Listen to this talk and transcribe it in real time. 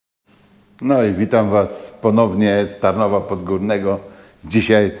No i witam Was ponownie z Tarnowa Podgórnego.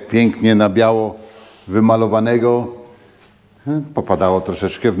 Dzisiaj pięknie na biało wymalowanego. Popadało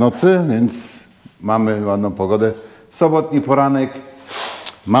troszeczkę w nocy, więc mamy ładną pogodę. Sobotni poranek.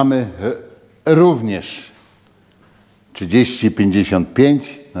 Mamy również 30-55.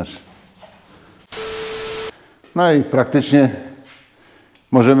 No i praktycznie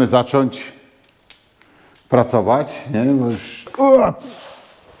możemy zacząć pracować. Nie? Bo już...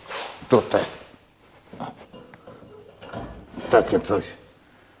 Tutaj. Takie coś.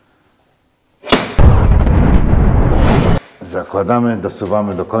 Zakładamy,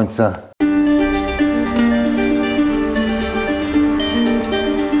 dosuwamy do końca.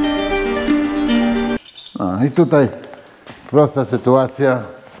 No i tutaj prosta sytuacja.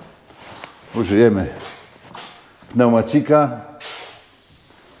 Użyjemy pneumacika.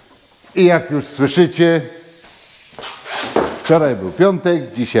 I jak już słyszycie, wczoraj był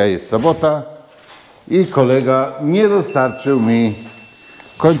piątek, dzisiaj jest sobota i kolega nie dostarczył mi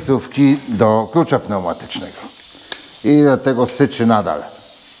końcówki do klucza pneumatycznego. I dlatego syczy nadal.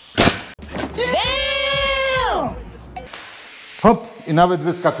 Hop, i nawet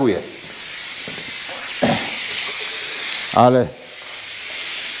wyskakuje. Ale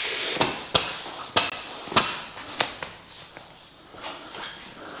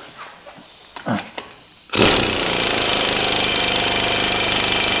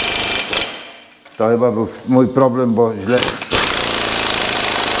to chyba był mój problem, bo źle.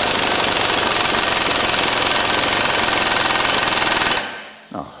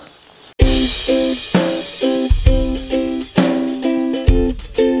 No.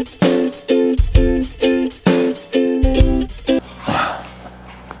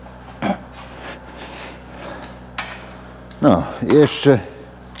 No, jeszcze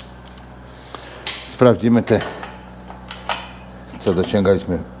sprawdzimy te, co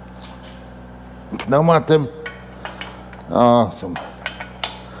dociągaliśmy pneumatem. O, są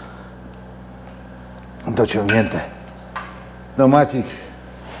dociągnięte. Pneumacik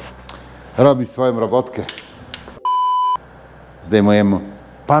robi swoją robotkę. Zdejmujemy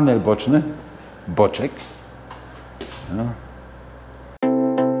panel boczny, boczek. No.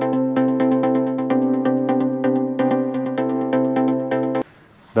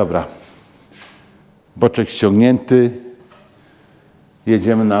 Dobra, boczek ściągnięty.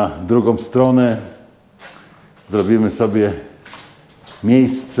 Jedziemy na drugą stronę. Zrobimy sobie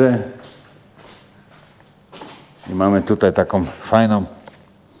miejsce. I mamy tutaj taką fajną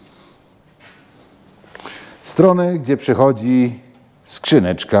stronę, gdzie przychodzi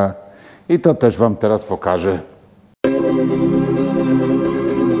skrzyneczka. I to też Wam teraz pokażę.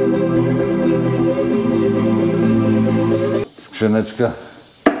 Skrzyneczka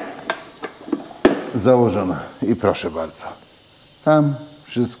założona. I proszę bardzo. Tam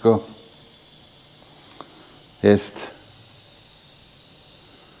wszystko jest.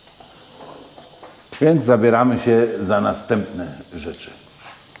 Więc zabieramy się za następne rzeczy.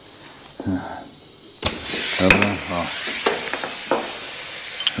 Dobra, o.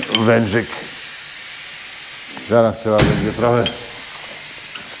 Wężyk. Zaraz trzeba będzie trochę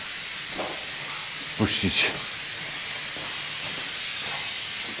spuścić.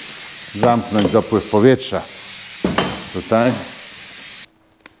 Zamknąć dopływ powietrza. Tutaj.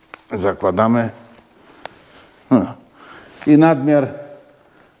 Zakładamy. I nadmiar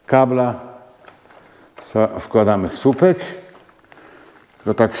kabla wkładamy w słupek.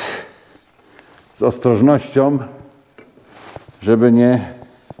 Tylko tak z ostrożnością, żeby nie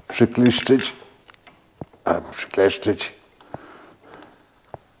przykliszczyć albo przykleszczyć.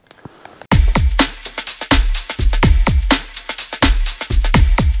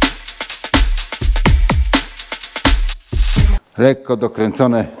 Lekko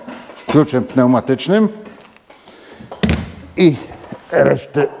dokręcone kluczem pneumatycznym i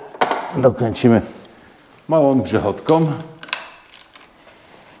resztę dokręcimy małą grzechotką.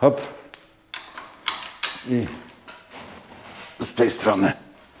 Hop. I z tej strony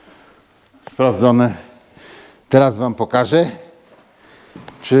sprawdzone. Teraz Wam pokażę,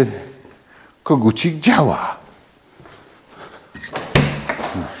 czy kogucik działa.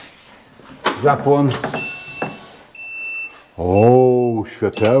 Zapłon. O,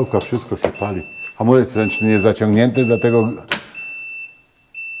 światełka, wszystko się pali. Hamulec ręczny jest zaciągnięty, dlatego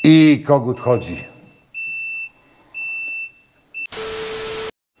i kogut chodzi.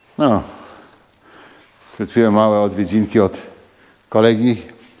 No, przed chwilą małe odwiedzinki od kolegi.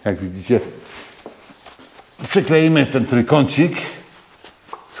 Jak widzicie, przykleimy ten trójkącik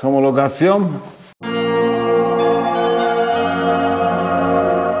z homologacją.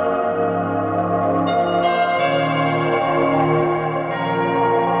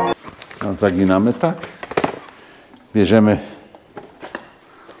 No, zaginamy tak. Bierzemy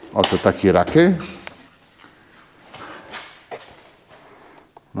oto taki raky.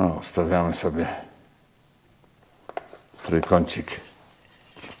 No, ustawiamy sobie trójkącik.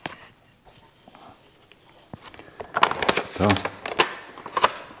 To.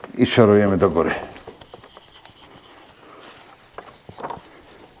 I szorujemy do góry.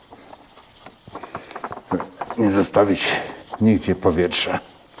 Nie zostawić nigdzie powietrza.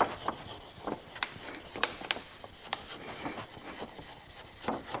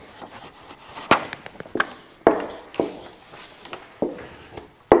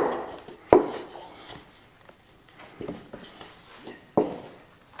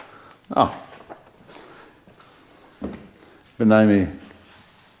 O. Bynajmniej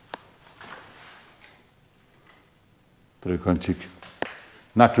trójkącik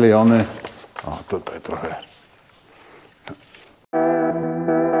naklejony. O, tutaj trochę.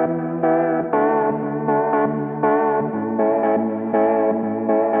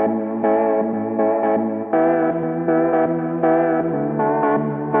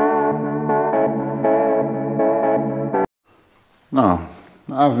 No,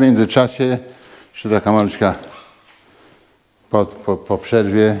 a w międzyczasie jeszcze taka malutka po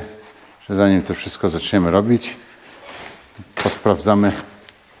przerwie, że zanim to wszystko zaczniemy robić, posprawdzamy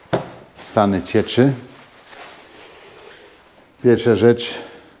stany cieczy. Pierwsza rzecz,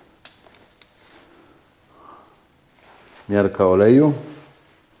 miarka oleju.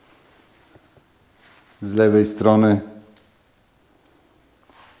 Z lewej strony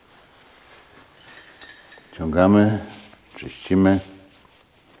ciągamy, czyścimy,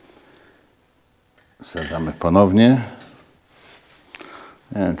 wsadzamy ponownie.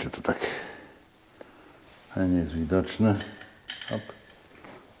 Nie wiem, czy to tak fajnie jest widoczne. Hop.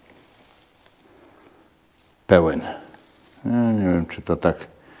 Pełen. Nie wiem, czy to tak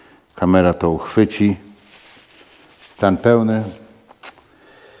kamera to uchwyci. Stan pełny.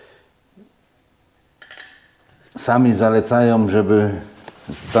 Sami zalecają, żeby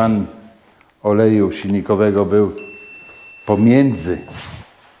stan oleju silnikowego był pomiędzy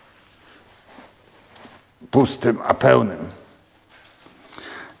pustym a pełnym.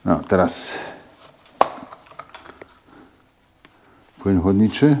 No, teraz płyn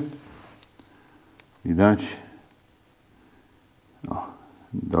chłodniczy. Widać. O,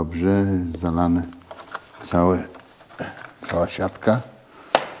 dobrze zalany cała siatka.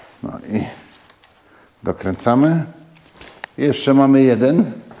 No i dokręcamy. I jeszcze mamy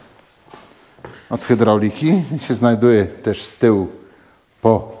jeden od hydrauliki. Się znajduje też z tyłu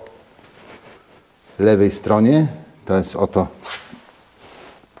po lewej stronie. To jest oto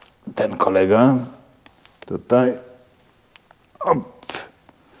ten kolega. Tutaj. Op.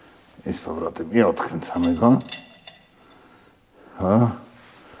 I z powrotem. I odkręcamy go. O.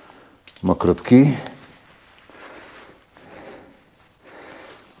 Mokrutki.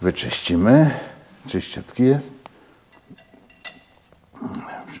 Wyczyścimy. Czyściutki jest.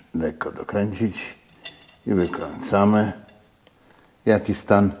 Lekko dokręcić. I wykręcamy. Jaki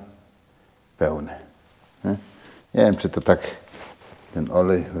stan? Pełny. Nie wiem, czy to tak ten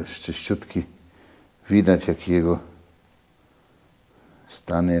olej jest czyściutki. Widać, jaki jego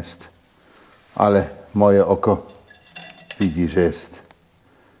stan jest. Ale moje oko widzi, że jest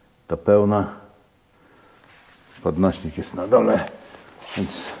to pełna. Podnośnik jest na dole,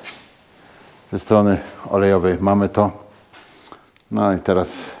 więc ze strony olejowej mamy to. No i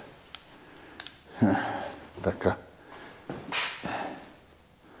teraz taka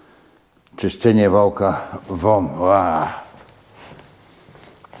czyszczenie wałka WOM. Wow.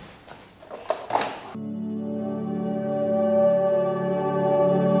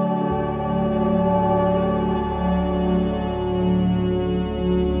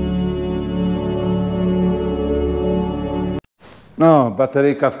 No,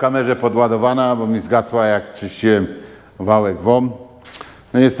 bateryjka w kamerze podładowana, bo mi zgasła, jak czyściłem wałek WOM.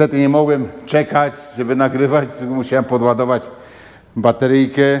 No niestety nie mogłem czekać, żeby nagrywać, musiałem podładować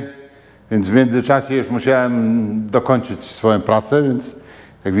bateryjkę, więc w międzyczasie już musiałem dokończyć swoją pracę, więc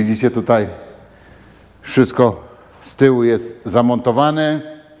jak widzicie tutaj wszystko z tyłu jest zamontowane.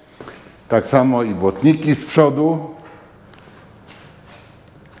 Tak samo i błotniki z przodu.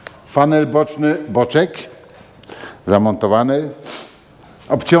 Panel boczny, boczek zamontowany.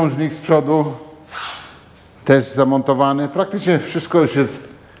 Obciążnik z przodu też zamontowany. Praktycznie wszystko już jest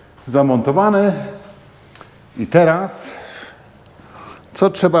zamontowane. I teraz co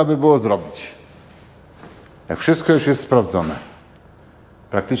trzeba by było zrobić? Jak wszystko już jest sprawdzone.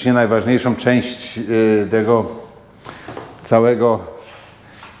 Praktycznie najważniejszą część tego całego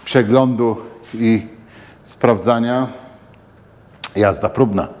przeglądu i sprawdzania, jazda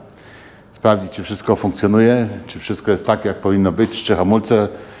próbna. sprawdzić, czy wszystko funkcjonuje, czy wszystko jest tak, jak powinno być, czy hamulce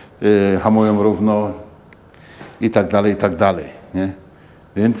hamują równo i tak dalej, nie?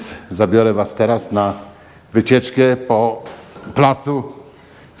 Więc zabiorę Was teraz na wycieczkę po placu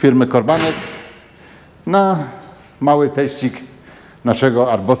firmy Korbanek na mały teścik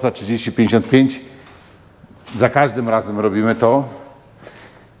naszego Arbosa 3055. Za każdym razem robimy to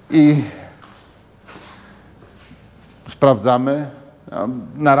i sprawdzamy.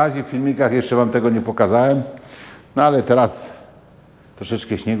 Na razie w filmikach jeszcze Wam tego nie pokazałem, no ale teraz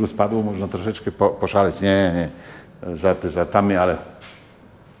troszeczkę śniegu spadło, można troszeczkę poszaleć. Nie, żarty żartami, ale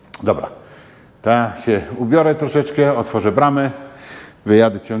dobra. To ja się ubiorę troszeczkę, otworzę bramę,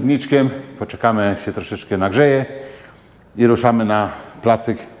 wyjadę ciągniczkiem, poczekamy, jak się troszeczkę nagrzeje i ruszamy na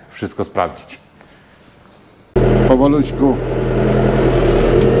placyk wszystko sprawdzić. Powolućku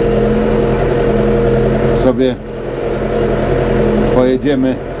sobie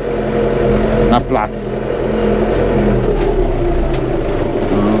pojedziemy na plac.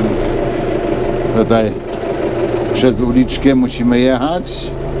 Tutaj przez uliczkę musimy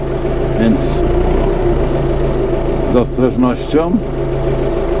jechać, więc z ostrożnością.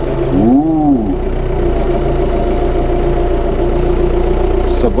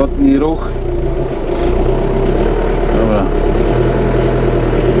 Sobotni ruch. Dobra.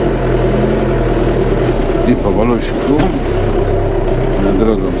 I powoluśku na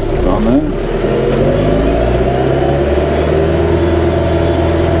drugą stronę.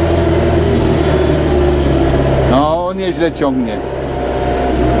 No, nieźle ciągnie.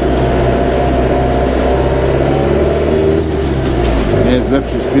 Niezłe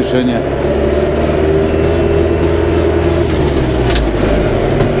przyspieszenie.